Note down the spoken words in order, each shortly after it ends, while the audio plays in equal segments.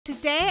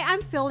Today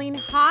I'm feeling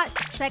hot,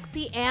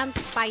 sexy, and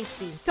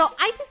spicy. So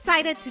I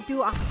decided to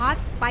do a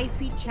hot,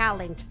 spicy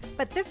challenge.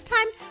 But this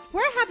time,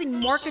 we're having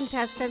more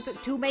contestants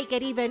to make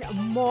it even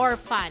more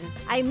fun.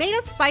 I made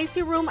a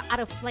spicy room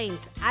out of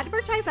flames,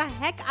 advertised the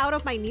heck out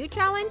of my new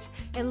challenge,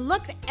 and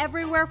looked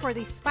everywhere for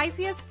the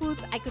spiciest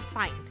foods I could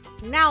find.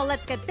 Now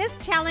let's get this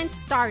challenge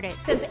started.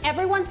 Since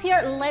everyone's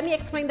here, let me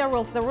explain the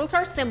rules. The rules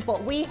are simple.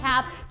 We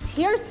have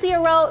tier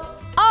 0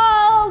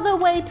 all the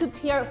way to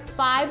tier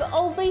 5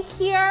 over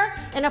here.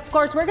 And of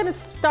course, we're gonna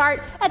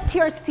start at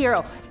tier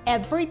 0.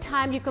 Every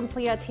time you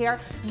complete a tier,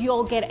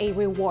 you'll get a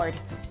reward.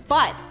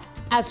 But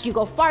as you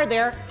go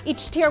farther,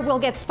 each tier will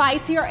get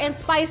spicier and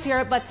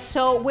spicier, but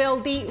so will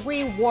the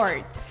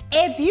rewards.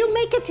 If you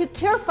make it to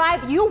tier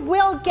 5, you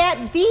will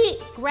get the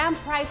grand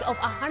prize of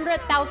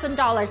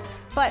 $100,000.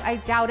 But I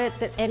doubt it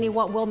that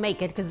anyone will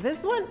make it, because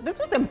this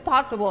was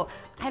impossible.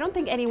 I don't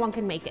think anyone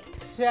can make it.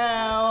 So,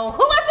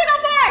 who wants to go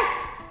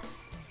first?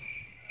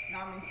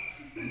 Not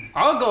me.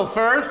 I'll go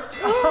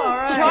first. All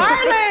right.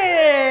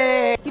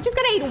 Charlie! You just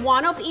gotta eat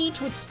one of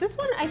each, which this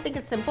one I think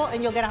is simple,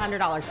 and you'll get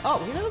 $100. Oh,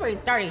 he's already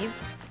starting.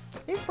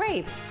 He's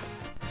brave.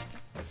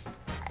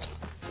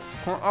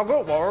 I'll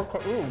go water,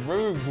 because it's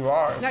really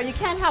dry. No, you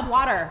can't have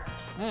water.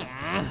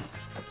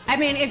 I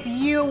mean, if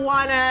you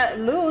wanna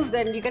lose,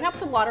 then you can have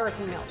some water or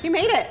some milk. You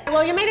made it.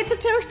 Well, you made it to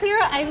tier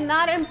 0. I'm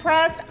not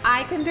impressed.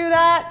 I can do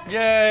that.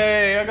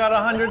 Yay, I got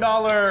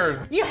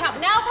 $100. You have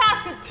now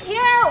passed to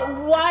tier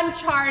 1,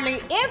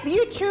 Charlie. If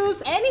you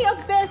choose any of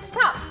these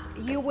cups,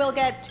 you will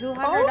get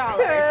 $200.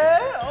 Okay.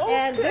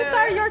 And these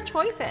are your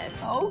choices.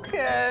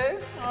 Okay.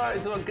 All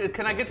right, so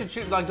can I get to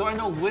choose, like, do I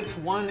know which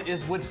one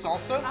is which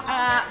salsa?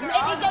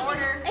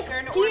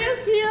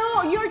 Excuse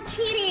you, you're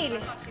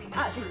cheating.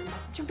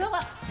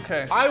 Jamila.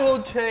 Okay, I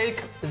will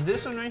take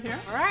this one right here.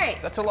 All right.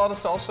 That's a lot of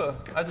salsa.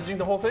 I have to drink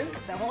the whole thing?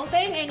 The whole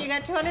thing, and you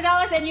get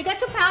 $200, and you get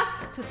to pass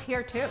to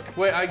tier 2.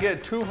 Wait, I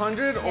get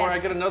 200 or I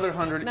get another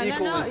 100 equal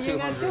to 200? You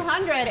get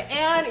 200,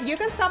 and you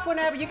can stop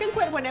whenever, you can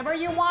quit whenever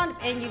you want,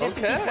 and you get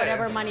to keep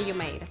whatever money you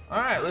made.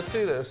 All right, let's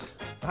do this.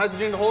 I have to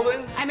drink the whole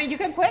thing? I mean, you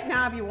can quit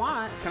now if you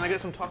want. Can I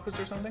get some tacos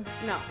or something?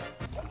 No.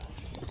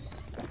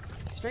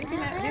 He's drinking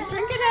it, he's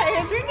drinking it,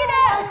 he's drinking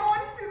it.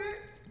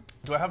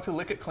 Do I have to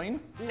lick it clean?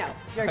 No,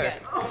 you're good.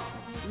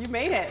 You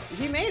made it.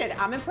 He made it.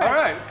 I'm impressed. All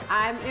right.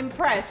 I'm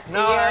impressed.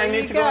 Now I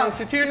need to go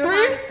into tier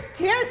 3?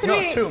 Tier 3.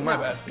 No, 2, my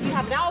bad. You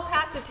have now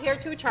passed to tier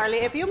 2, Charlie.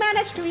 If you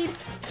manage to eat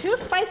 2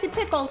 spicy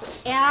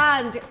pickles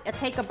and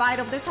take a bite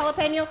of this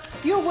jalapeno,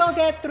 you will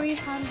get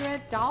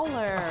 $300.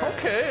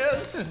 Okay, yeah,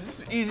 this is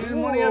the easiest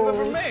money I've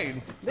ever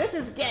made. This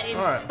is getting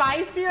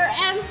spicier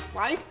and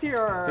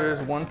spicier.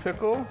 There's 1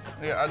 pickle.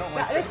 Yeah, I don't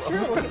like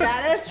pickles.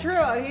 That is true.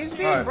 That is true. He's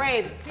being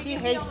brave. He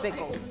hates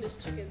pickles.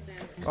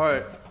 All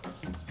right,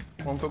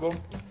 1 pickle.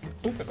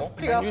 2 pickle.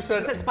 And you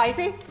said is it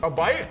spicy? A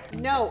bite?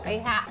 No, a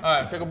half. All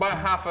right, take a bite,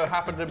 half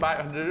of the bite,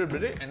 and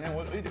then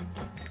we'll eat it.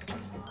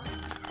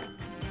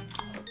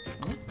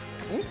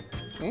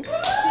 See,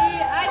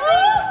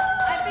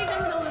 I think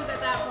I'm gonna lose at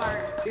that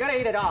part. You gotta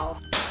eat it all.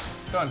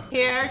 Done.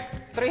 Here's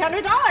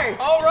 $300.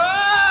 All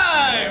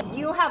right!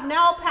 You have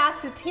now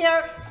passed to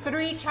tier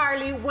 3,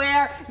 Charlie,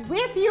 where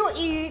if you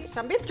eat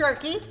some beef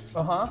jerky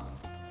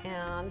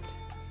and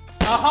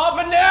a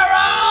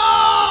habanero!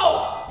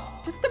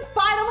 Just a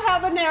bite of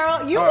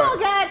habanero, you will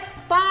get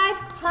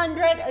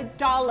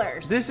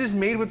 $500. This is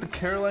made with the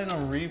Carolina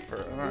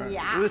Reaper. All right.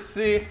 Yeah. Let's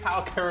see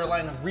how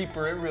Carolina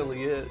Reaper it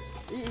really is.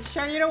 You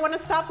sure you don't want to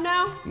stop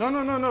now?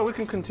 No, we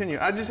can continue.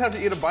 I just have to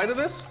eat a bite of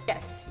this?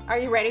 Yes. Are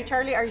you ready,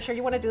 Charlie? Are you sure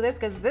you want to do this?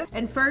 Because this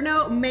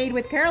Inferno made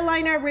with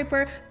Carolina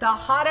Reaper, the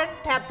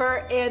hottest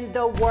pepper in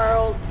the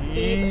world,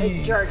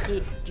 beef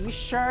jerky. You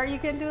sure you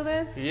can do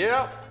this?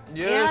 Yep.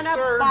 Yes, and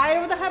a bite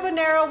of the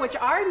habanero, which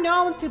are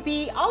known to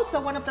be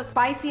also one of the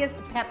spiciest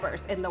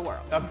peppers in the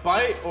world. A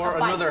bite or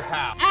another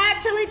half?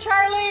 Actually,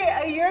 Charlie,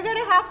 you're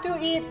gonna have to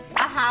eat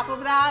a half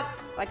of that.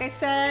 Like I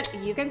said,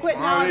 you can quit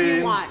now if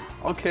you want.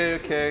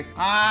 Okay.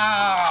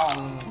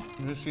 Ow!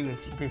 Just see this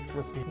beef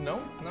jerky.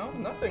 No,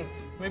 nothing.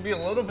 Maybe a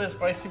little bit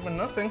spicy, but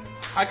nothing.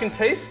 I can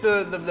taste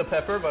the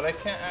pepper, but I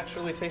can't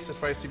actually taste the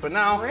spicy. But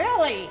now,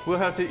 really, we'll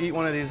have to eat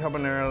one of these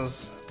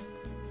habaneros.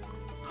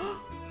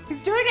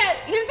 He's doing it!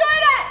 He's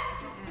doing it!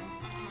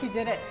 He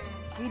did it.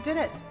 He did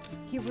it.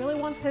 He really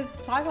wants his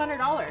 $500.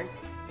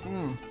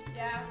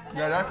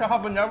 Yeah, that's a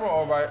habanero,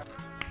 all right.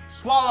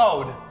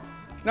 Swallowed.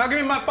 Now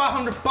give me my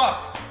 500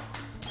 bucks.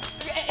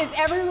 Is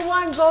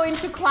everyone going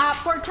to clap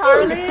for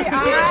Charlie?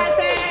 I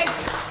think.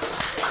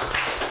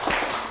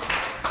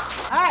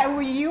 All right,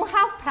 well, you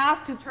have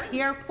passed to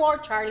tier 4,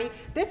 Charlie.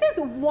 This is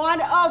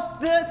one of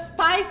the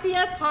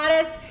spiciest,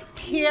 hottest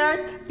tiers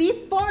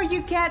before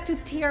you get to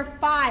tier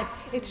 5.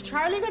 Is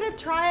Charlie gonna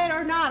try it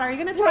or not? Are you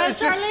gonna try it,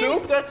 Charlie? It's just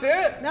soup, that's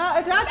it? No,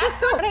 it's not just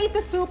soup. I'm gonna eat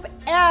the soup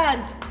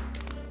and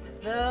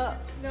the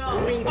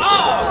Reaper.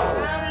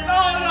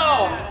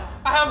 No.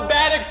 I have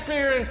bad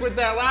experience with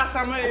that. Last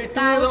time I ate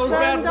 3 of those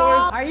bad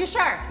boys. Are you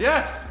sure?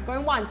 Yes.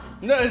 Going once.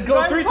 No, it's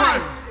going 3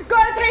 times. Go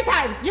 3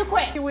 times. You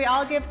quit. Do we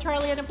all give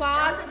Charlie an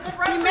applause?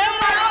 He made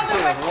it all the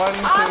way. 1,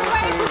 2, all the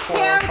way 3, to 4,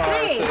 tier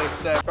 5, 3. 6,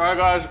 7. All right,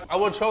 guys. I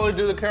would totally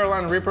do the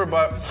Carolina Reaper,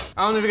 but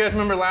I don't know if you guys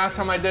remember last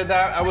time I did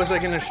that. I was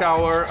like in the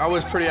shower. I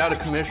was pretty out of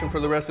commission for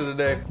the rest of the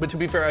day. But to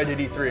be fair, I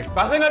did eat 3.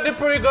 But I think I did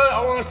pretty good. I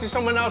want to see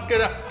someone else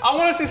get it. I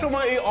want to see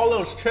someone eat all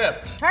those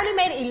chips. Charlie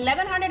made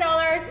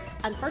 $1,100.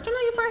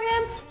 Unfortunately for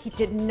him, he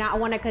did not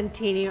want to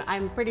continue.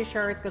 I'm pretty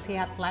sure it's because he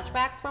had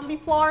flashbacks from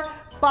before.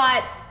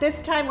 But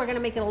this time we're gonna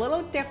make it a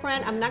little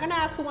different. I'm not gonna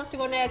ask who wants to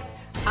go next.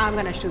 I'm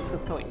gonna choose who's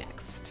going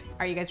next.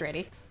 Are you guys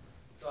ready?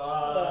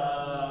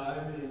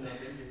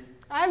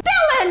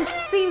 Dylan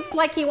seems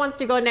like he wants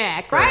to go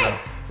next, right?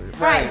 All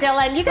right,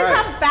 Dylan, you can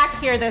come back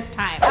here this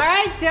time. All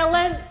right,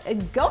 Dylan,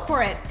 go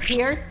for it.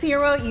 Tier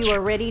 0, you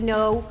already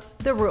know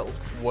the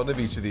rules. One of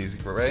each of these,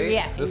 right?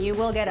 Yes, and you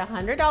will get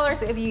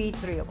 $100 if you eat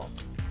 3 of them.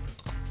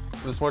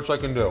 This much I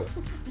can do.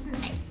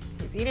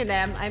 He's eating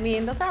them. I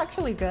mean, those are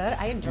actually good.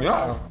 I enjoy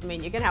them. I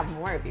mean, you can have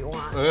more if you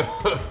want.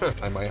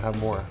 I might have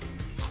more.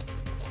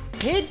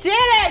 He did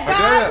it,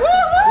 guys!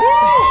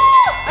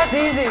 That's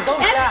easy.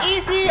 Don't stop.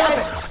 It's easy.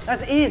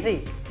 That's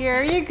easy.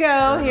 Here you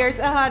go. Here's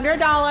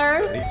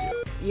 $100.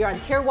 You're on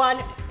tier 1.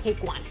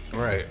 Pick one. All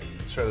right,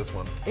 let's try this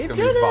one. It's He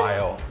gonna did be it.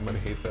 vile. I'm gonna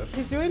hate this.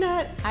 He's doing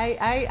it.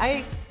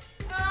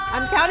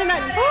 I'm counting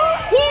on.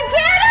 He did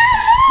it!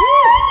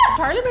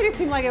 Charlie made it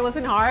seem like it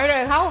wasn't hard.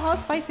 How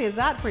spicy is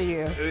that for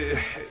you?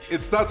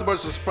 It's not so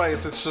much the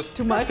spice, it's just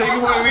Too much?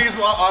 taking one of these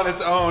on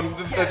its own.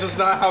 That's just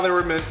not how they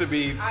were meant to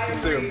be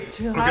consumed.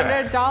 $200. I'm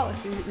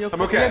okay. You're good?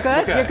 I'm okay.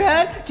 You're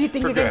good? Do you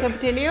think We're you can good.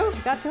 continue? You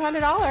got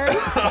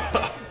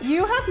 $200.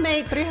 You have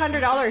made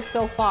 $300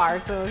 so far,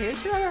 so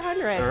here's your other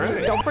 100. All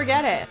right. Don't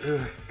forget it.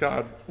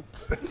 God,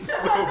 that's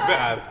so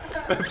bad.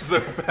 That's so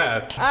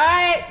bad. All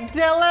right,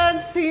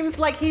 Dylan seems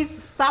like he's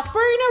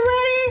suffering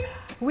already.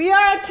 We are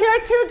at tier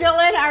 2,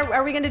 Dylan.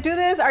 Are we gonna do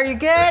this? Are you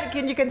good?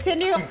 Can you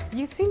continue?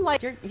 You seem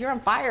like you're on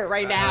fire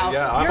right now.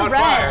 Yeah, I'm you're on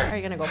red. fire. Are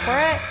you gonna go for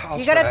it? I'll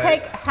You gotta try.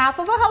 take half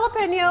of a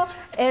jalapeno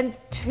and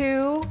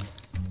 2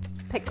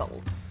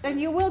 pickles, and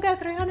you will get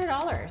 $300.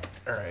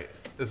 All right,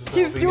 this is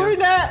He's jalapeno.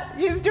 doing it.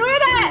 He's doing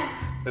it.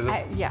 Is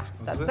this, Yeah, is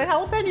that's this the it?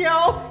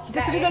 jalapeno. He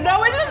doesn't even know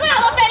which is the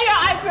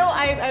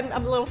jalapeno.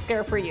 I'm a little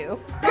scared for you.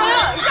 Go!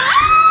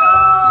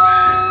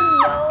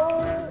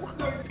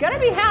 It's gonna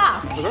be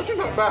half. It's actually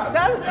not bad.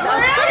 That's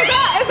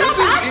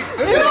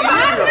pretty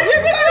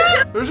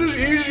good. This is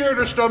easier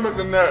to stomach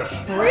than this.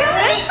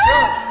 Really?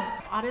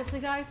 Honestly,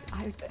 guys,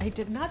 I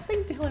did not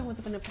think Dylan was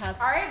gonna pass.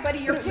 All right, buddy,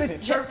 your Your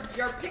chips.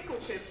 Your pickle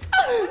chips.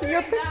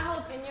 Your That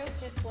jalapeno's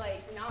just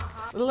like not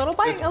hot. A little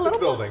bite, It's a little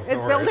building. It's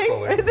Don't worry, it's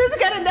building. building. This is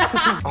getting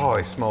that. Oh,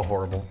 I smell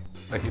horrible.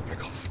 I hate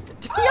pickles.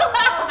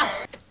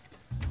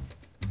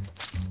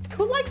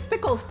 Who likes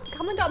pickles?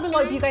 Comment down below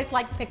if you guys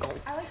like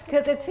pickles.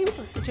 Because it seems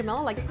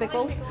Jamila likes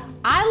pickles.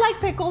 I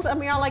like pickles.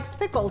 Amira likes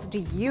pickles. Do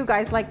you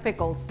guys like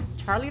pickles?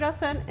 Charlie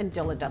doesn't, and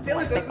Dylan doesn't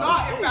like does pickles.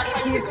 not, in fact,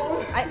 like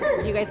pickles.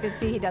 You guys can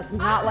see he does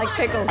not like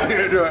pickles. I'm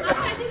gonna do it.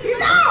 I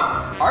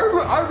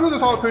do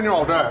this jalapeno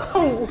all day.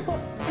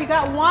 You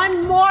got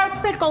one more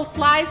pickle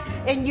slice,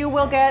 and you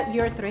will get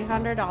your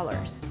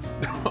 $300.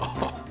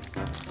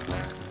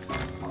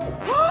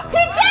 He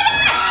did it!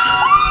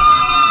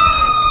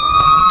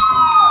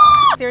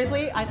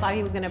 Seriously, I thought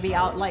he was gonna be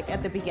out like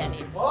at the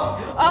beginning.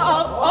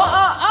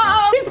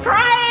 He's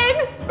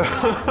crying!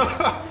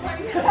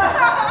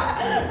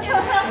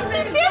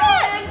 He did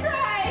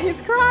it!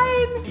 He's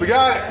crying. We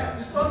got it.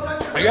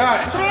 I got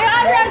it.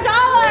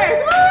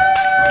 $300! Woo!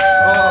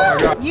 Oh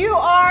my God. You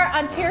are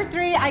on tier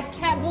 3. I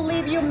can't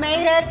believe you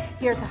made it.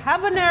 Here's a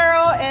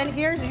habanero, and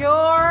here's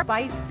your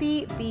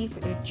spicy beef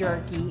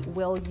jerky.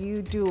 Will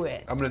you do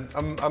it? I'm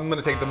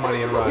gonna take the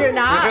money and run. You're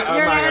not? I'm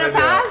You're not gonna do it.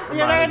 pass? I'm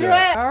You're not not gonna do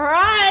it? All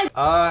right.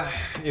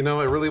 You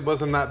know, it really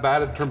wasn't that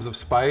bad in terms of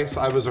spice.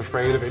 I was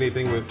afraid of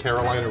anything with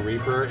Carolina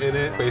Reaper in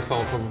it based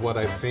off of what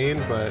I've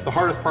seen, but the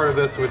hardest part of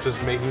this was just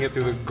making it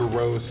through the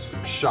gross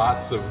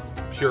shots of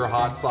pure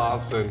hot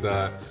sauce and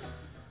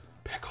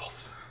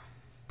pickles.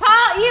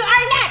 Paul, you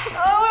are next.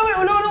 Oh, wait,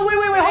 hold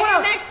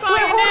on. Next, Paul,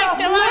 you're next.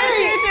 Come on, it's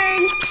your turn.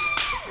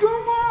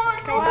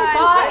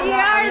 Paul, you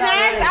are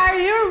next. Are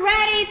you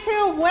ready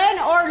to win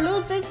or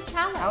lose this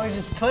challenge? I was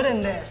just put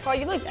in this. Oh,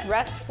 you look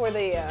dressed for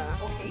the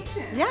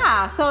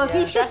Yeah, so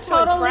he should that's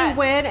so totally impressed.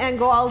 win and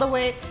go all the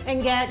way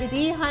and get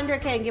the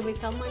 100K and give me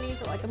some money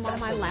so I can buy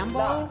my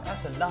Lambo.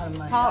 That's a lot of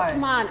money. Paul, All right.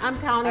 come on, I'm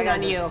counting got on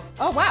this. you.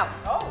 Oh, wow.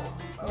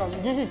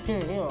 This is to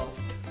you.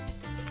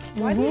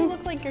 Why do you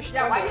look like you're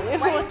struggling?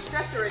 Why are you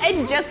stressed already?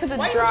 It's just because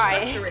Why it's are you dry.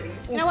 stressed already?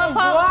 You know what,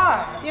 Paul?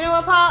 Why? You know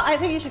what, Paul? I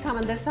think you should come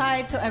on this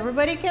side so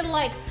everybody can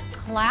like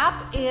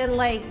clap and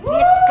like be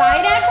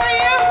excited for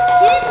you.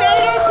 He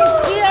made it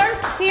to tier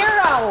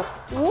 0.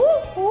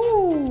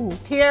 Woo-hoo.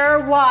 Tier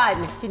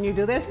 1. Can you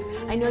do this?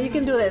 I know you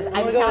can do this. I'm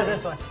gonna go with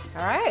this one.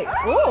 All right.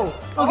 Ooh.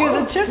 Okay,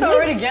 the chips are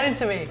already getting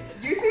to me.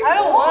 You see? I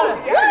don't want it.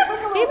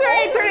 Keep your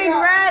eye turning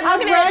red. I'm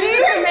Look at ready. it.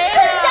 It Tomato.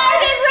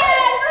 started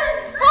red.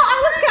 Oh, I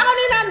was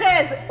counting on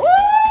this. Ooh.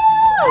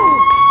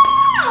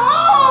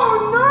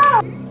 Oh no!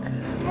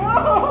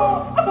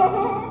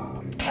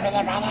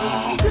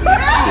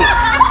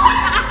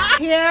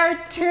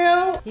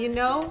 You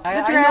know the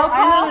I drill, know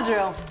Paul? the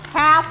drill.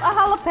 Half a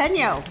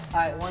jalapeno. All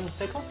right, one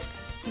pickle.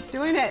 He's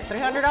doing it.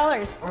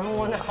 $300.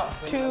 One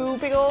half. 2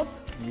 pickles.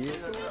 You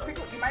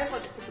might as well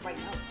just take the bite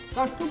out.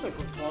 No, 2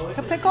 pickles.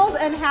 The pickles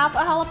and half a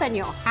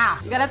jalapeno.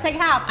 Half. You gotta take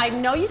half. I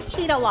know you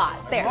cheat a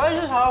lot. There. Why is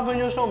this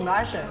jalapeno so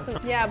massive?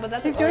 Yeah, but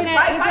that's He's doing it.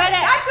 Bite, He's bite.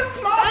 doing it. That's a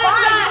small bite.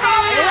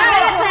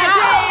 Yeah.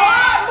 A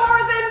lot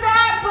more than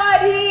that,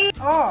 buddy.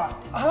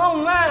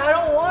 Oh man, I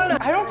don't want it.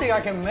 I don't think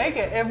I can make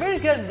it. If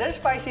it gets this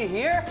spicy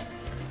here,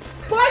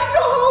 Bite the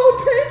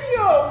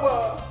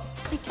jalapeno.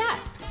 He can't.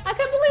 I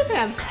can't believe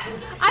him.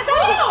 I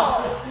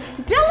thought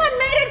Dylan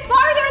made it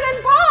farther than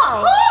Paul.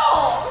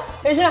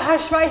 it's a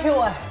hot spicy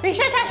one. You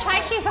should have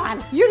spicy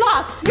one. You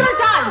lost. You're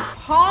done.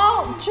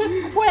 Paul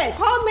just quit.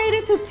 Paul made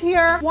it to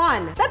tier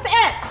 1. That's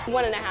it.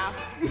 1.5.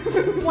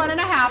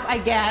 1.5, I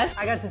guess.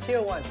 I got to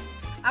tier 1.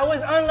 I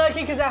was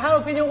unlucky because that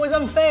jalapeno was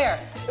unfair.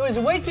 It was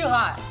way too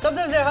hot.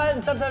 Sometimes they're hot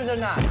and sometimes they're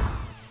not.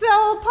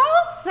 So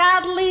Paul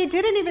sadly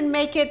didn't even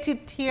make it to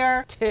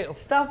tier 2.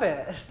 Stop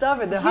it.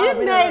 Stop it. The You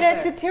jalapeno made it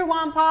is to unfair. tier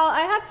 1, Paul.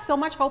 I had so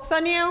much hopes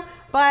on you,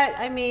 but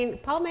I mean,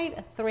 Paul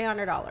made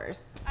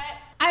 $300.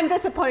 I'm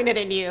disappointed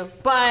in you,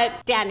 but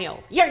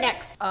Daniel, you're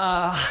next.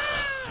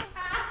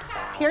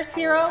 Tier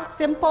 0,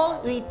 simple.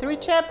 You eat 3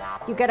 chips,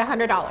 you get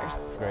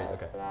 $100. Great,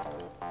 okay.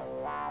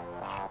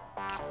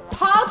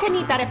 Paul can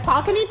eat that. If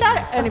Paul can eat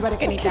that, anybody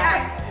can eat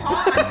that.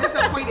 I'm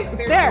disappointed.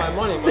 There. My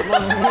money. Oh, I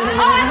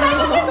thought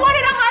you just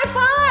wanted a high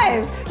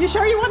five. You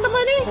sure you want the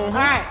money? All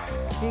right.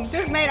 You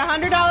just made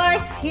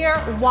 $100. Tier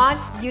 1.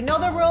 You know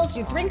the rules.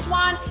 You drink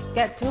 1,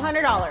 get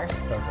 $200.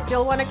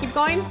 Still want to keep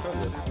going?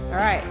 All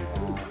right.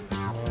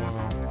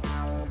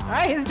 All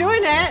right, he's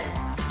doing it.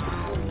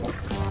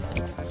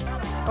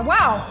 Oh,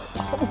 wow.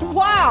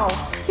 Wow.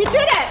 He did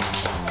it.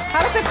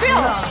 How does it feel?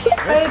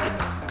 Fake.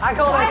 I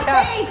call that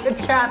cat.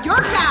 It's cat. Your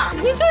cow.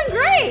 He's doing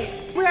great.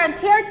 We're on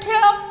tier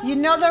 2. You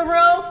know the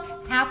rules.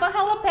 Half a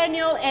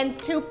jalapeno and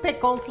 2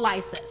 pickle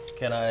slices.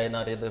 Can I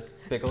not eat the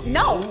pickles?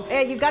 No,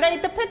 you gotta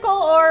eat the pickle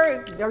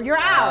or you're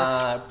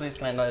out. Please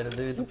can I not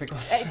eat the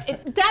pickles?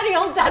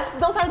 Daniel,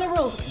 those are the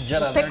rules.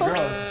 Jetta, they're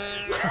gross.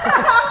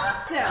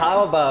 Yeah.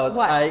 How about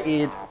What? I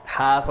eat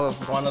half of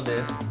one of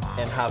this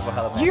and half a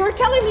jalapeno? You're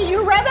telling me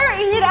you'd rather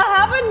eat a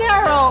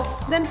habanero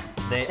than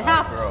They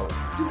half. are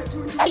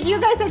gross. You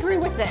guys agree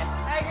with this?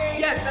 I agree.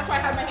 Yes, that's why I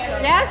had my hand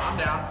up. Yes? I'm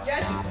down.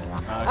 Yes.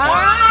 All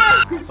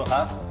right. So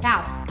half?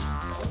 Half.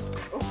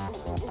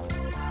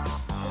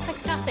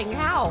 Like nothing.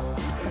 How?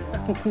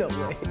 No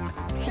way.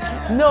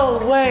 No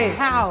way.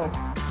 How?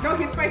 No,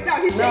 he's spiced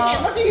out. He's No.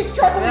 shaking. Look, he's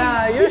troubling.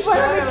 Yeah, you're He's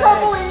finally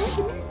struggling.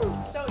 troubling.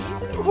 So you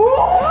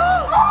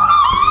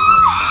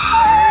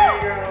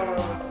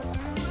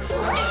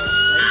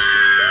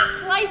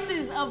two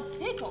slices of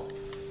pickles.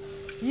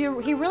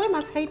 He really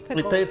must hate It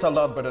pickles. tastes a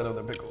lot better than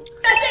the pickles.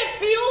 Does it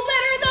feel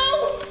better though?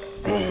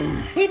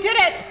 He did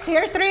it.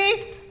 Tier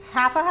 3,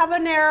 half a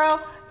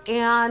habanero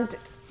and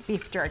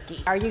beef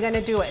jerky. Are you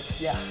gonna do it?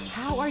 Yeah.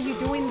 How are you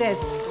doing this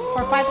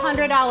for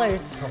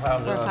 $500? For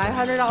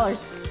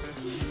 $500.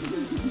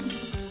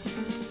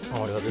 Oh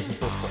my god, this is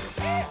so fun.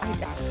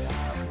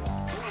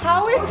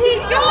 How is he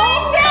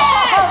doing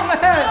this? Oh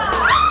man.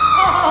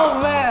 Oh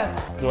man.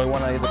 Do I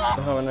want to eat the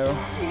habanero?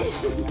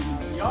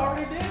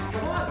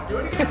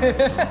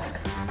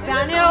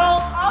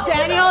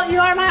 Daniel, you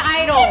are my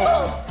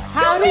idol.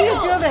 How do you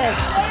do this?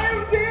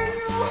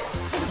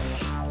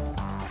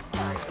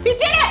 He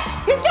did it!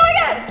 He's doing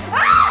it!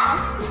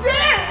 Ah! He did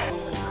it!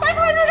 $500!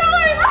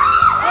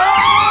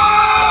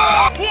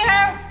 Ah!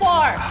 Tier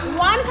 4,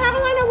 1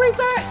 Carolina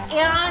Reaper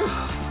and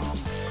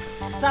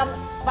some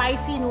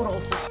spicy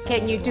noodles.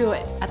 Can you do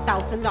it?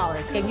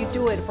 $1,000. Can you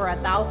do it for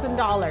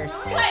 $1,000?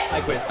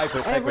 I quit.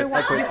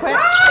 Everyone, you quit?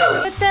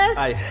 With this?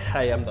 I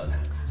am done.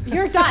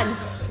 You're done.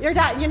 You're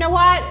done. You know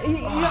what?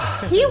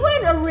 He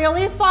went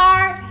really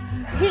far.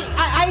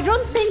 I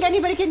don't think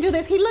anybody can do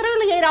this. He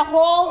literally ate a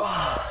whole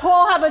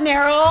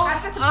habanero.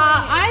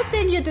 I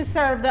think you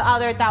deserve the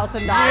other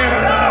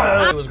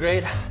 $1,000. It was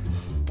great.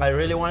 I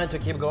really wanted to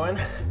keep going,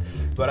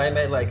 but I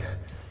made like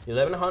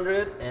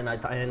 1,100, and I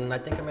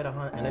think I made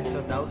an extra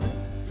 1,000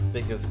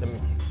 because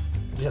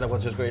that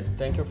was just great.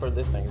 Thank you for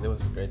this thing. It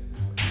was great.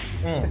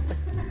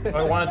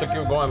 I wanted to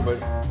keep going,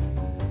 but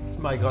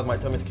my God, my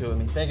tummy's killing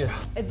me. Thank you.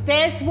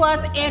 This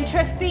was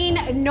interesting.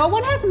 No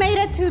one has made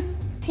it to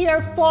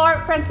tier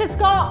 4.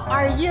 Francisco,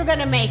 are you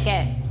gonna make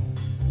it?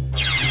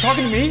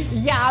 Talking to me?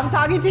 Yeah, I'm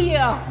talking to you.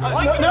 No.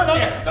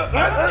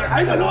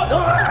 I don't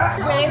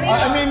know. Maybe.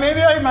 I mean,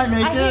 maybe I might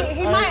make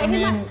He it.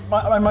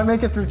 might- I might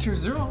make it through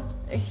 2-0.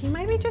 He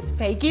might be just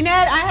faking it.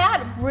 I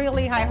had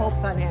really high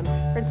hopes on him.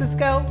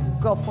 Francisco,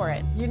 go for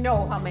it. You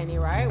know how many,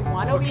 right?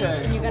 One of each,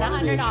 and you get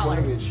 $100.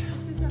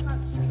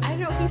 I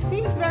know, he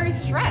seems very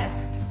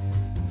stressed.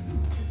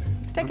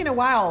 It's taking a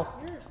while.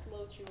 You're a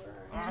slow chewer,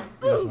 aren't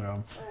you?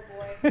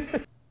 Yes, I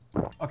am.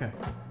 Okay.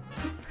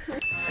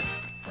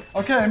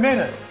 Okay, I made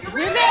it. You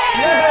made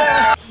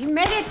it! You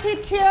made it to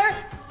tier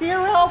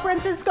 0,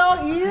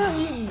 Francisco.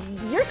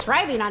 You're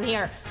striving on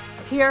here.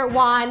 Tier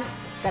 1,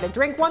 gotta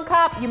drink 1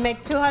 cup, you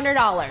make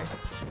 $200.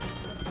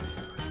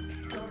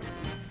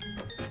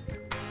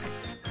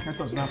 That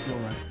does not feel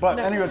right. But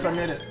anyways, I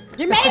made it.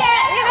 You made it! You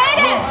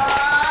made it!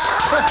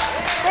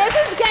 This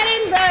is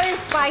getting very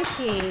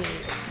spicy.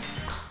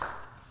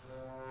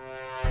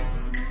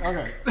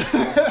 Okay.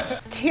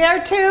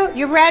 Tier 2,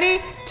 you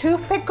ready? 2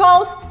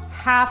 pickles,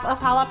 half of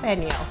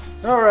jalapeno.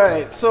 All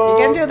right, so.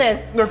 You can do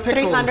this. They're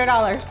pickles.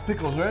 $300.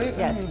 Pickles, right?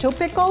 Yes, 2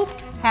 pickles,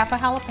 half a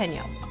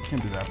jalapeno.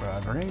 Can't do that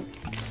bad, right?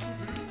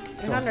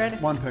 300.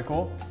 1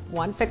 pickle.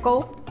 1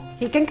 pickle.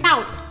 He can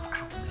count.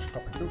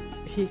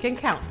 He can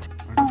count.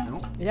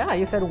 Yeah,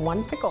 you said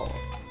 1 pickle.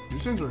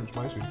 These things aren't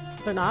spicy.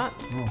 They're not.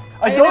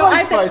 I don't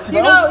like spicy.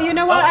 You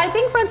know what? I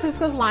think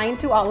Francisco's lying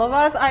to all of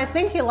us. I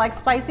think he likes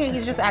spicy and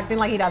he's just acting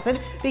like he doesn't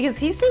because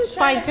he seems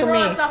fine to me.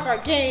 Off our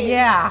game.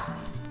 Yeah.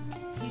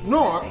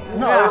 No,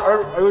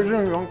 I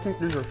legitimately don't think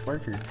these are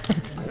spicy.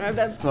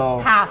 So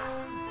Half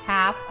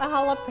a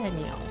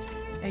jalapeno,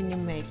 and you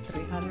make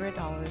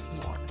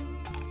 $300 more.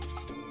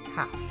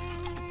 Half.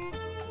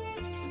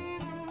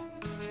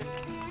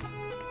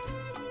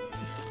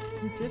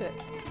 He did it.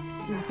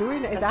 He's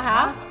doing it. Is that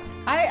half?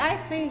 I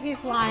think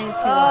he's lying to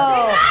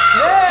us.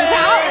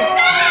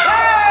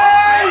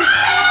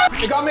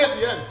 it got me at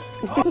the end.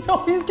 No,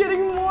 he's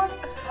getting more.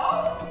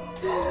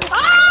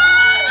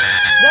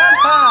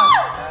 That's half.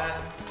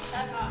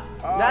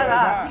 That's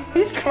half.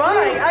 He's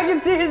crying. I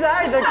can see his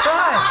eyes are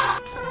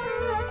crying.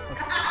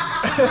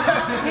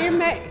 He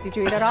made. Did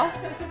you eat it all?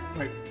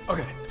 Wait,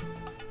 okay.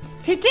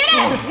 He did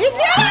it! He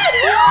did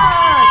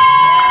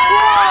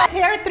it!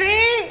 Tier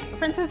 3,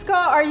 Francisco,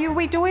 are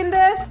we doing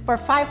this? For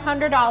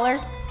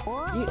 $500,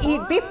 you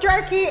eat beef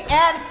jerky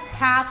and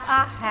half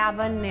a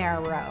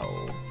habanero.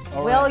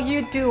 Will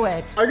you do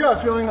it? I got a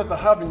feeling that the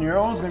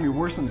habanero is gonna be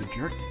worse than the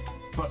jerky,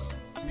 but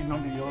you know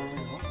the other way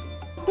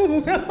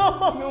around.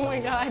 Oh my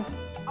god.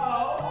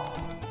 Oh.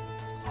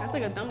 That's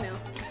like a thumbnail.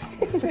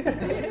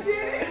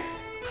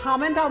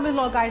 Comment down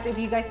below, guys, if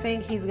you guys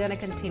think he's gonna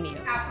continue.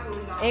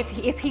 Absolutely not.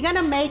 Is he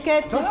gonna make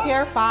it to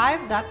tier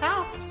 5? That's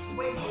half.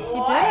 Wait,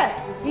 He did it.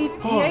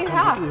 He ate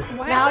half.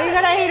 Now you're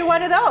gonna eat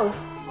one of those.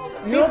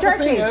 You know what Beef the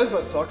jerky. thing is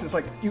that sucks? It's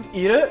like you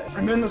eat it,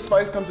 and then the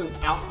spice comes in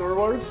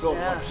afterwards, so it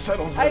like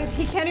settles in.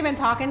 He can't even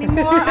talk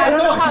anymore. I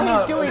don't know how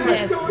he's doing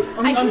this.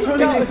 I'm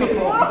turning into a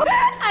ball.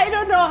 I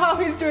don't know how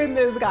he's doing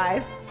this,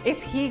 guys.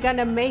 Is he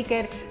gonna make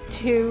it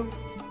to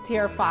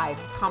tier 5?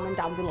 Comment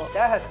down below.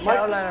 That has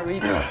Carolina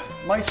Reaper.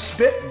 My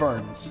spit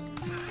burns.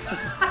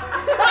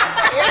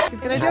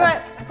 He's gonna do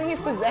it. I think he's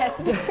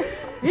possessed.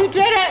 You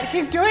did it.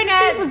 He's doing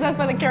it. He's possessed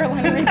by the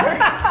Carolina Reaper.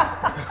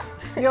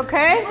 You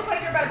okay? You look like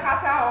you're about to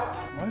pass out.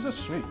 Why is this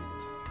sweet?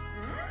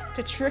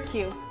 To trick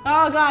you.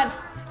 Oh god.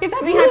 He's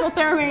having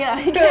hypothermia.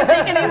 He can't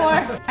think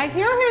anymore. I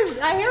hear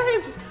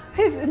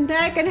his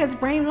neck and his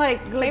brain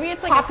like Maybe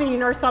it's like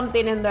popping or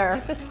something in there.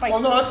 It's a spicy. Oh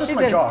no, that's just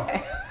my jaw.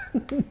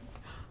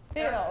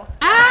 Ew.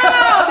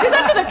 Ow! Do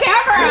that to the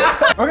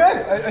camera. Okay,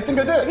 I think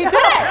I did. You did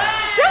it.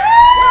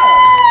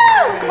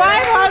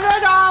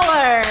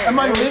 $500. Am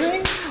I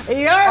winning?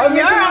 You're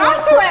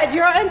onto it.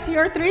 You're in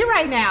tier 3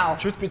 right now.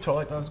 Truth be told,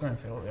 I thought I was gonna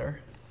fail there.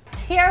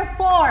 Tier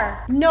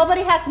 4.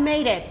 Nobody has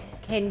made it.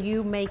 Can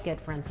you make it,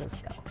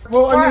 Francisco?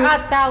 Well, For I mean,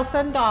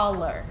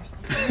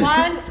 $1,000.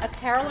 One, a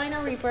Carolina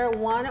Reaper,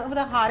 one of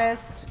the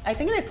hottest. I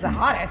think this is the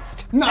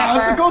hottest. no,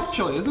 it's a ever. ghost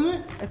chili, isn't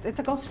it? It's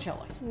a ghost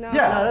chili. No.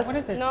 Yeah. What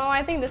is this? No,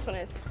 I think this one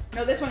is.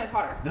 No, this one is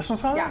hotter. This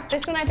one's hot? Yeah.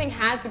 This one I think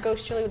has the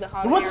ghost chili with the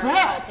jalapeno. What's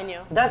that?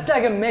 Jalapeno. That's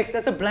like a mix.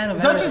 That's a blend of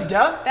Is that everything. just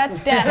death? That's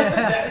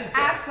death.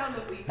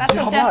 Absolutely. That's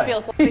Yeah, what death why?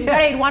 feels like. So you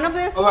gotta eat one of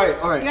this. All right,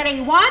 all right. You gotta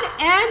eat one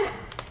and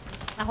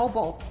a whole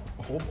bowl.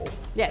 A whole bowl.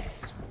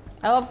 Yes.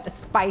 Of a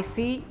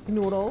spicy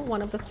noodle,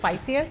 one of the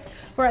spiciest.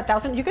 For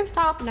 $1,000. You can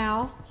stop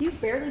now. He's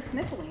barely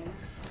sniffling.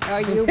 Or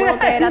you will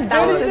get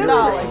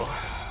 $1,000.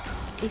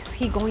 Is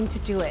he going to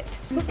do it?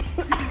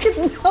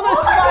 It's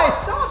not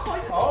Stop.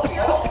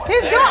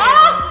 He's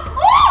going.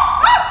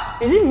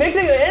 Is he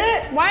mixing it in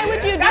it? Why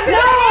would you do That's that?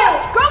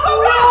 it. Go, go,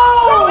 go.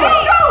 Go, Wait. go,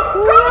 go.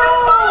 Go, it's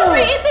full.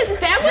 We eat the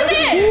stem with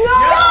it? Go,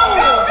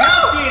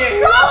 go, go.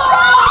 Go,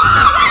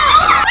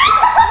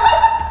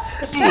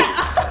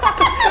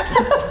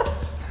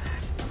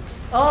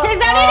 He's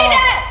not eating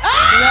it.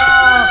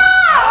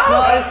 No,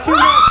 it's too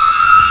much.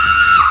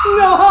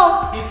 No.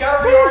 He's got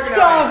to Please reorganize.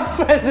 stop,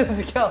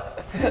 Francisco.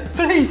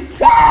 Please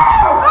stop.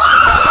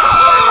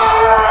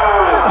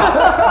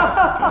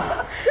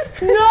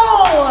 No.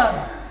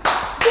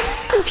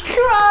 He's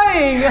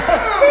crying.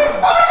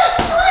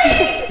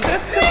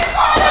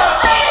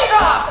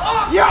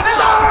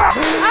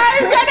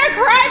 I'm gonna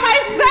cry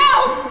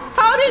myself.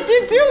 How did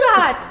you do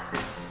that?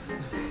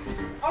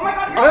 Oh my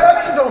God. I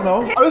actually don't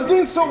know. I was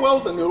doing so well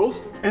with the noodles,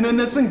 and then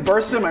this thing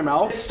burst in my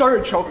mouth. It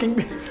started choking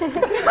me.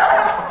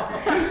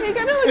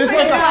 It's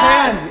like a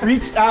hand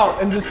reached out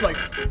and just like,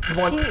 you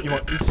want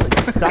it's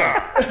like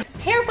that.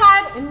 Tier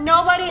 5.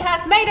 Nobody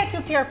has made it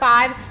to tier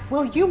 5.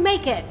 Will you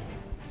make it?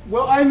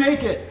 Will I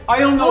make it? I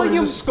don't know. Will There's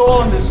you- a skull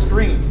on this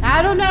screen.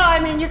 I don't know. I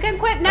mean, you can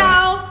quit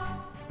now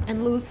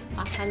and lose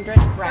 100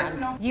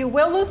 grand. You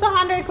will lose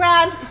 100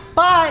 grand,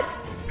 but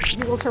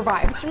you will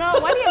survive.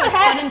 Jamel, why do you have a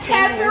sudden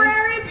pain?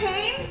 Temporary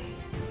pain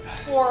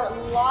for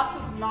lots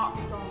of not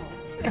McDonald's.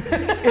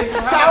 It's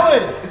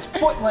salad. It's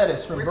foot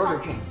lettuce from Burger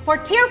King. For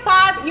tier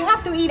 5, you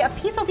have to eat a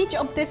piece of each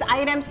of these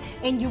items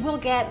and you will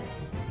get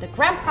the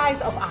grand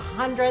prize of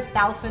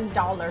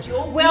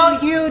 $100,000. Will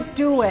you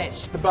do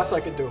it? The best I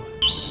could do.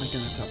 Let's make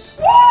an attempt.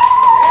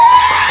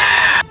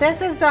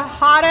 This is the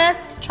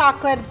hottest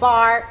chocolate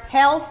bar,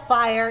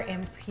 Hellfire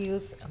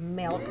infused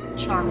milk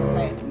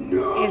chocolate.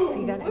 No. Is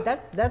he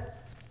gonna,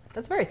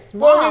 that's very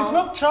small. Well, I mean, it's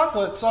milk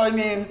chocolate, so I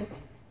mean,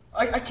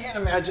 I can't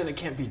imagine it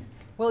can't be.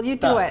 Will you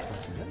do it?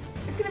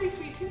 It's gonna be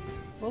sweet too.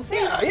 We'll see.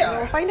 Yeah.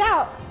 We'll find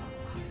out.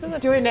 He's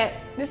doing it.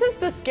 This is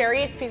the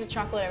scariest piece of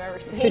chocolate I've ever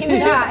seen.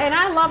 Yeah, and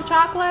I love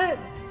chocolate.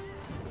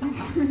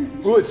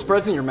 Ooh, it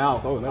spreads in your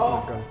mouth. Oh, that's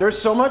not good. There's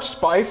so much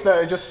spice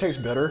that it just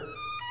tastes bitter.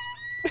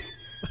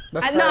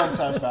 That's very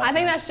unsatisfactory. I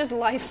think that's just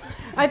life.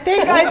 I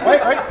think Wait.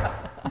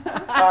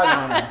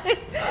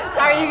 No.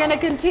 Are you gonna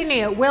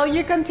continue? Will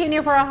you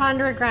continue for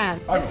 $100,000?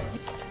 What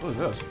is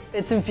this?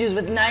 It's infused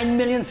with 9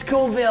 million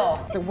Scoville.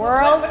 The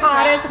world's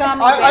hottest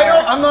gummy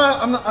bear. I'm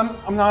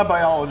not a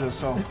biologist,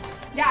 so.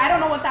 Yeah, I don't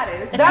know what that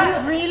is.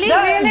 That's really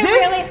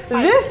spicy.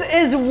 This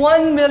is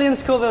 1 million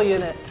Scoville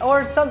unit,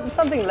 or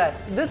something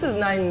less. This is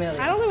 9 million.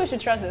 I don't think we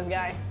should trust this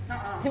guy.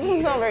 He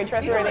doesn't sound very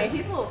trustworthy.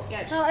 He's a little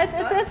sketchy. No,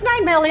 it's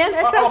 9 million. It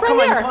says come on, right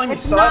you're here. calling me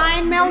It's sus?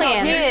 9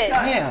 million.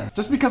 Man,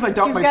 just because I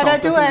doubt He's myself gonna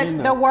do doesn't it. mean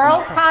that. The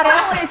world's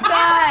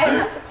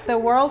hottest. The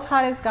world's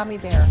hottest gummy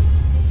bear.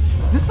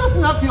 This does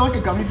not feel like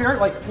a gummy bear.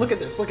 Like, look at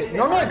this. Look at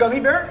normally a gummy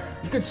bear,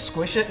 you could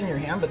squish it in your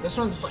hand, but this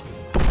one's like,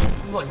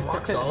 this is like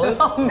rock solid.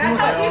 That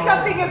tells you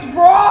something is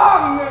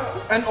wrong.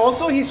 And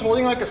also, he's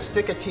holding like a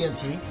stick of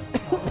TNT.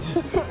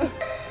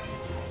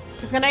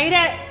 He's gonna eat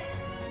it.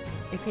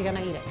 Is he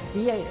gonna eat it?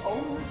 He ate it.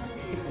 Oh,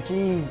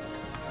 Jeez.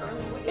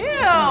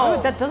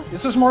 Ew. That does.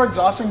 This is more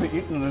exhausting to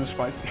eat than it is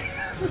spicy.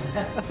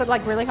 That's it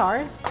like really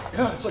hard.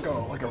 Yeah, it's like a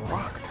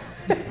rock.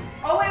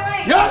 Oh,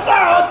 wait. Yeah, okay,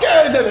 I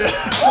did it.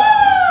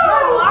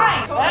 You're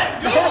lying. Let's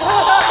go.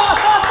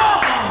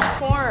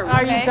 Form,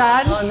 Are you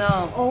done? Oh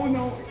no. Oh,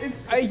 no. It's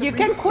You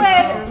can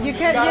quit. You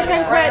can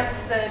quit.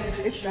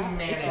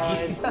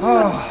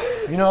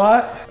 You know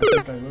what? I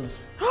think I lose.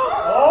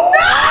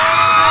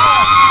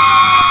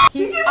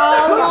 He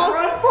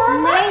almost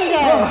made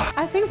it.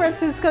 I think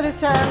Francisco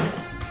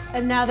deserves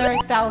another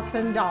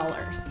 $1,000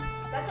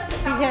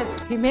 because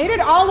he made it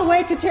all the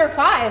way to tier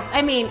 5.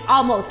 I mean,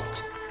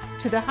 almost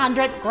to the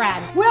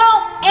 $100,000.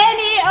 Will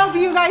any of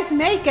you guys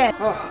make it?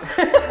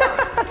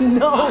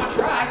 No.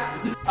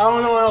 I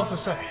don't know what else to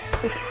say.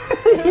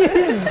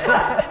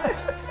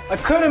 I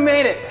could have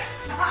made it.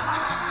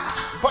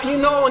 But you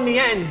know, in the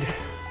end,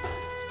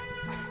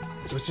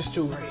 it was just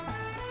too late.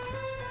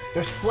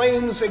 There's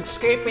flames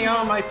escaping out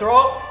of my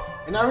throat,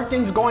 and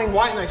everything's going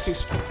white, and I see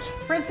stars.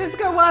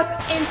 Francisco was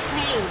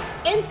insane.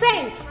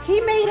 Insane.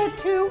 He made it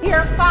to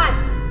tier 5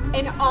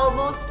 and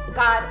almost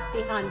got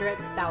the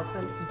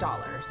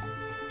 $100,000.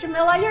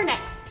 Jamila, you're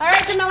next. All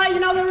right, Jamila, you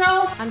know the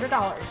rules.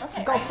 $100.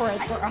 Okay, Go for it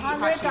for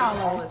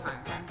 $100. all the time.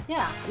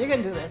 Yeah, you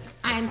can do this.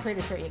 I'm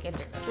pretty sure you can do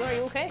this. Are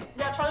you okay?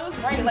 Yeah, Charlie was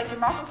right. Like, your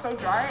mouth is so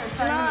dry. I'm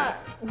trying to...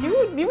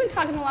 You've been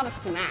talking a lot of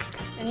smack,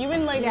 and you've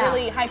been like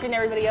really hyping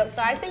everybody up.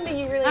 So I think that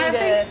you really I need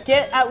to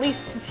get at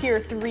least to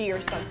tier 3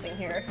 or something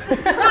here.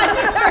 She's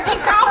already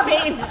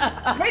coughing.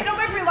 Wait, don't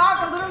make me laugh.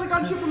 I'm literally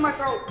gonna choke in my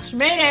throat. She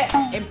made it.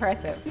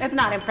 Impressive. It's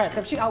not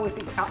impressive. She always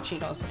eats hot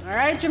Cheetos. All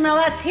right,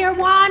 Jamila, tier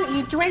 1,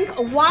 you drink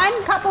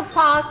 1 cup of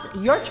sauce,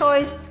 your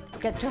choice,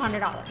 get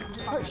 $200.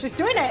 Oh, she's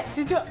doing it.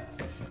 She's doing.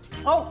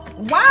 Oh,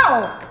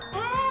 wow.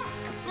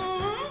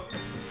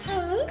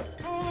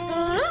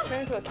 Turn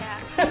into a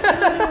cat.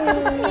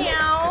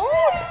 Meow.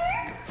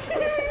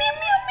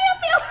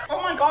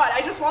 Oh my god,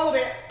 I just swallowed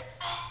it.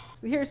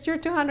 Here's your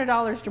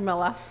 $200,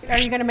 Jamila. Are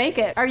you gonna make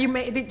it?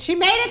 She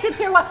made it to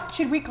tier 1.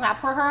 Should we clap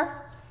for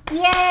her?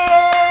 Yay!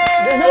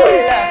 There's nobody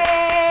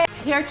left.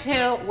 Tier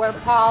 2, where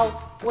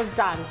Paul was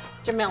done.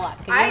 Jamila,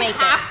 can you I make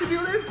have it? to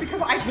do this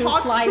because I 2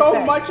 talked slices.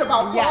 so much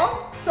about Yes.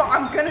 Paul, so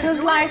I'm gonna 2 do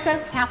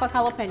slices, half a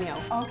jalapeno.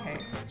 it. Okay.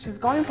 She's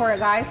going for it,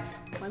 guys.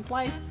 1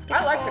 slice.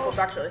 I like pickles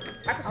actually.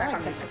 I can snack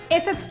on this.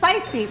 It's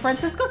spicy.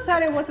 Francisco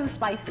said it wasn't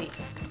spicy.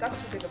 That's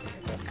too big of a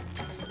pickle.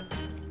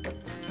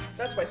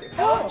 That's spicy.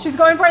 She's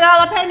going for the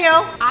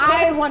jalapeno.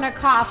 I want to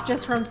cough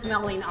just from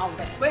smelling all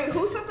this. Wait,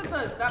 who said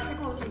that that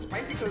pickle isn't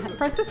spicy?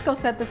 Francisco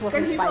said this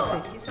wasn't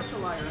spicy. He's such a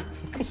liar.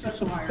 He's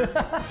such a liar.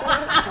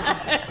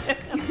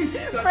 He's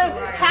such a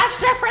liar.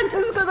 Hashtag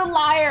Francisco the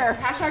liar.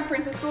 Hashtag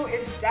Francisco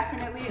is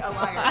definitely a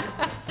liar.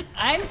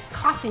 I'm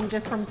coughing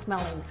just from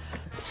smelling.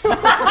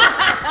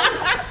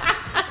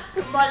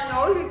 My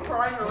nose is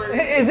crying already.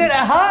 Is it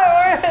a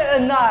hot or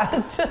not?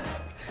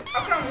 I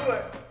can't do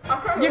it.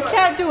 You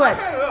can't do it.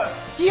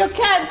 You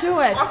can't do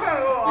it. I can't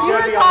do it. You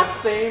were talking.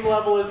 Same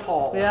level as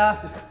Paul. Yeah.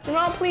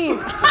 Jamal,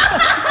 please.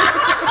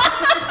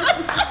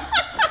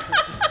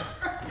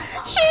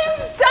 She's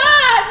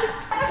done.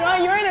 Jamal,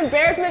 you're an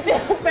embarrassment to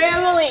the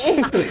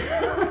family.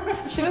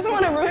 She doesn't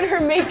want to ruin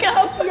her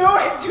makeup. No,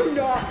 I do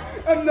not.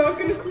 I'm not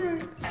gonna cry.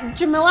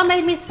 Jamila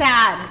made me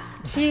sad.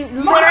 She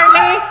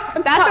literally.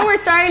 That's what we're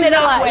starting it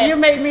off with. You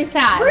made me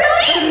sad.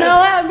 Really?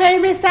 Camilla made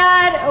me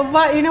sad.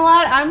 But you know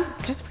what? I'm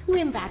just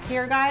bringing him back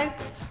here, guys.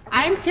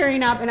 I'm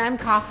tearing up and I'm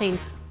coughing.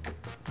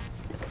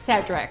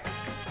 Cedric,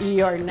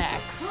 you're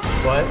next.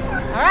 What?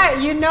 All right,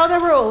 you know the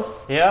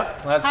rules.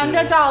 Yep, let's do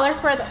this. $100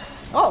 for the.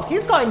 Oh,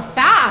 he's going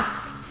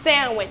fast.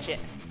 Sandwich it.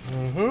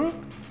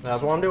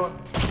 That's what I'm doing.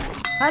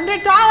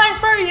 $100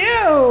 for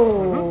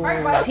you.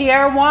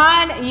 Tier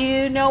 1,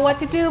 you know what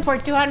to do for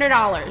 $200.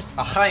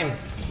 Achaim.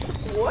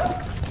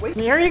 What? Wait,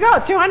 Here you go,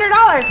 $200.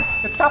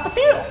 let's stop a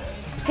deal.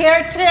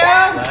 Tier 2,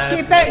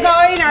 keep it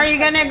going. Are you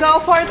gonna go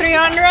for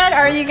 300?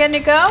 Are you gonna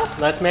go?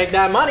 Let's make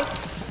that money.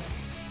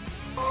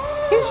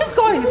 He's just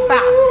going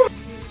fast.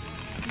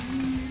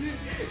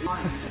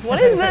 What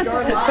is this?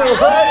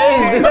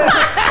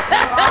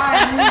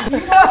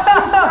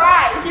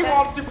 He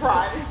wants to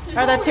cry.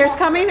 Are the tears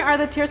coming? Are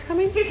the tears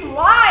coming? He's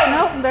lying.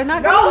 No, they're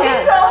not No, coming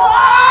he's yet.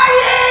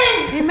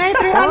 lying. You made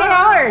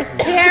 $300.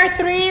 Tier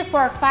 3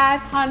 for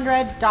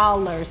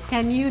 $500.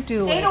 Can you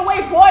do it? Ain't no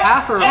way, boy.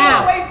 Half or Ain't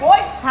half? no way, boy.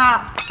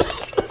 Ha.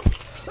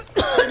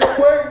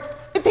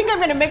 I think I'm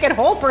gonna make it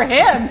whole for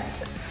him.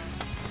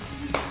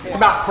 It's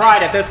about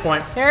pride at this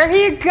point. There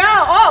you go.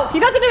 Oh,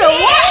 he doesn't even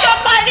want the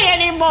money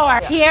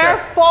anymore. Tier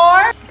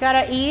 4,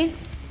 gotta eat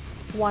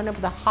one of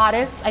the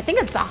hottest, I think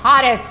it's the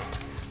hottest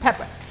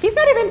pepper. He's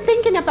not even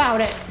thinking about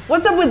it.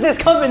 What's up with this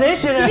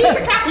combination?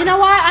 You know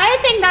what? I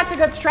think that's a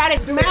good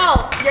strategy.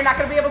 Smell. You're not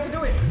gonna be able to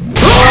do it.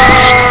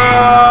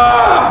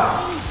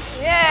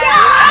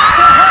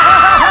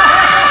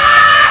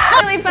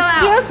 Really fell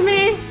out. Excuse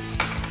me,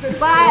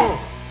 but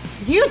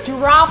you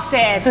dropped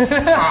it.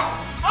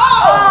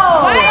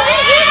 Oh! Why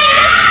did you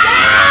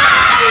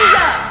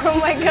Oh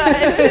my god.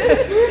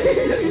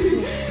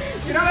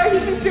 You know what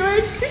he's just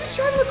doing? He's just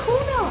trying to look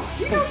cool now.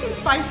 He knows he's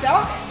spiced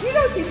out. He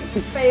knows he's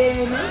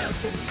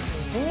finished.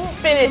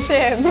 Finish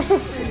him.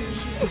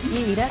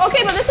 eat it?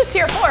 Okay, but this is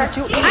tier 4.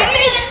 you eat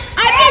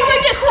I think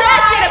we're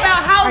distracted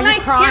about how Are you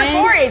nice crying?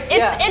 tier 4 is.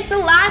 It's the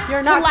last You're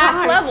to not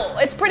last crying. level.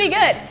 It's pretty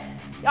good.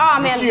 Oh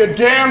man. See a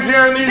damn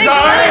tear in these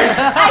eyes.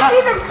 I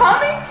see them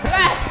coming.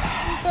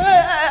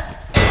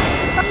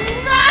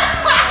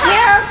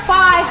 Tier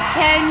 5,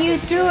 can you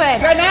do it?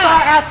 Right now.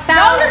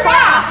 For you're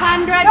not.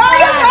 100 No,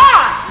 you're grand.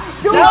 not.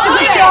 Do That was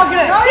the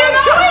chocolate. No, you're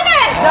not. Doing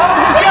it. That was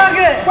the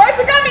chocolate. Where's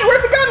the gummy?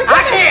 Where's the gummy?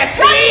 I can't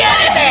see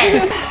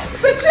anything.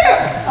 The chip.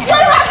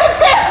 What about the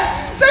chip?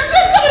 The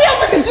chip. Somebody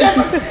open the chip.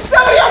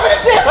 Somebody open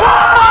the chip.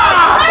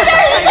 Somebody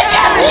eat the chip.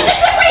 Eat the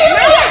chip. Eat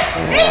the chip.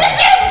 Eat the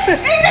chip.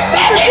 Eat the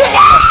chip. Eat the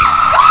chip.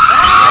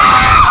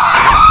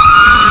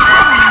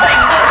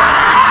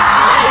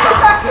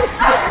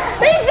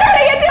 He's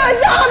turning into a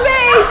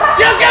zombie!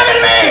 Just give it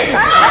to me.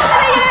 I'm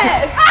opening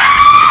it!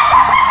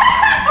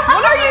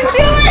 What are you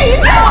doing?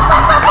 He's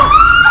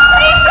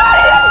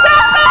turning into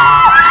zombie!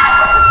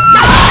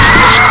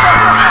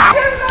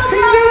 He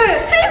did it.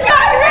 He's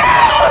got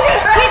rogue!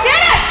 He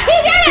did it. He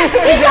did it.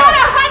 He got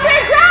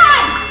 100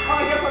 grand. Oh,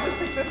 I guess I'll just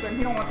take this then.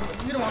 You don't want the.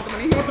 You don't want the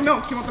money. You want the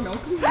milk. You want the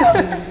milk.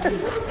 Let's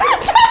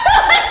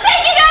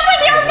take it up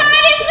with your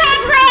money,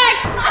 Cedric.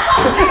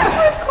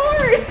 Of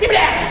course! Give me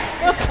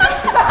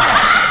that!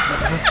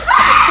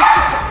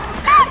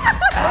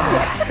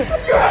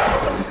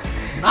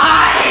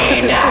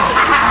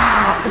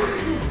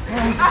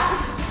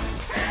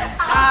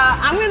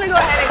 I'm gonna go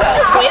ahead and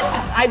go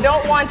quits. I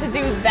don't want to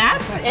do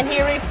that, and he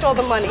already stole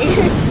the money.